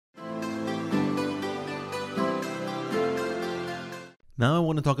Now I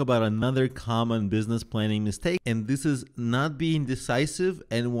want to talk about another common business planning mistake, and this is not being decisive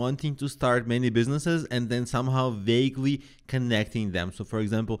and wanting to start many businesses and then somehow vaguely connecting them. So for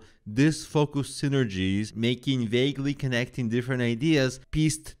example, disfocused synergies, making vaguely connecting different ideas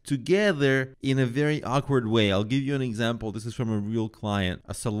pieced together in a very awkward way. I'll give you an example. This is from a real client,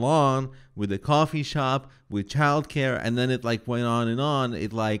 a salon with a coffee shop with childcare, and then it like went on and on.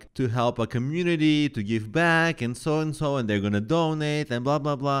 It like to help a community, to give back, and so, and they're gonna donate and blah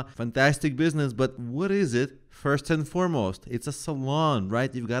blah blah. Fantastic business, but what is it? First and foremost, it's a salon,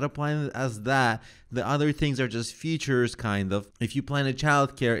 right? You've got to plan it as that. The other things are just features, kind of. If you plan a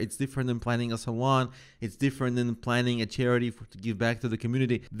childcare, it's different than planning a salon. It's different than planning a charity to give back to the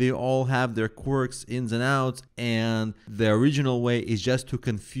community. They all have their quirks, ins and outs, and the original way is just to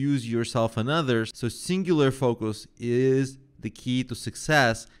confuse yourself and others. So singular focus is the key to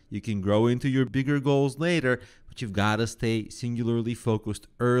success. You can grow into your bigger goals later, but you've got to stay singularly focused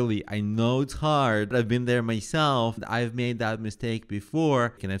early. I know it's hard. I've been there myself. I've made that mistake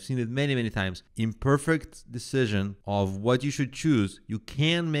before, and I've seen it many, many times. Imperfect decision of what you should choose. You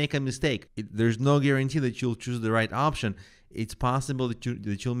can make a mistake. There's no guarantee that you'll choose the right option. It's possible that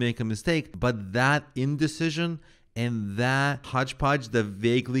you'll make a mistake, but that indecision and that hodgepodge, the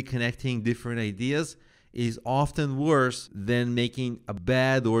vaguely connecting different ideas, is often worse than making a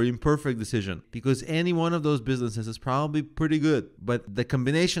bad or imperfect decision, because any one of those businesses is probably pretty good, but the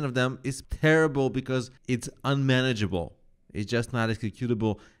combination of them is terrible because it's unmanageable. It's just not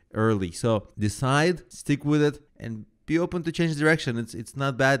executable early. So decide, stick with it, and be open to change direction. It's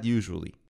not bad usually.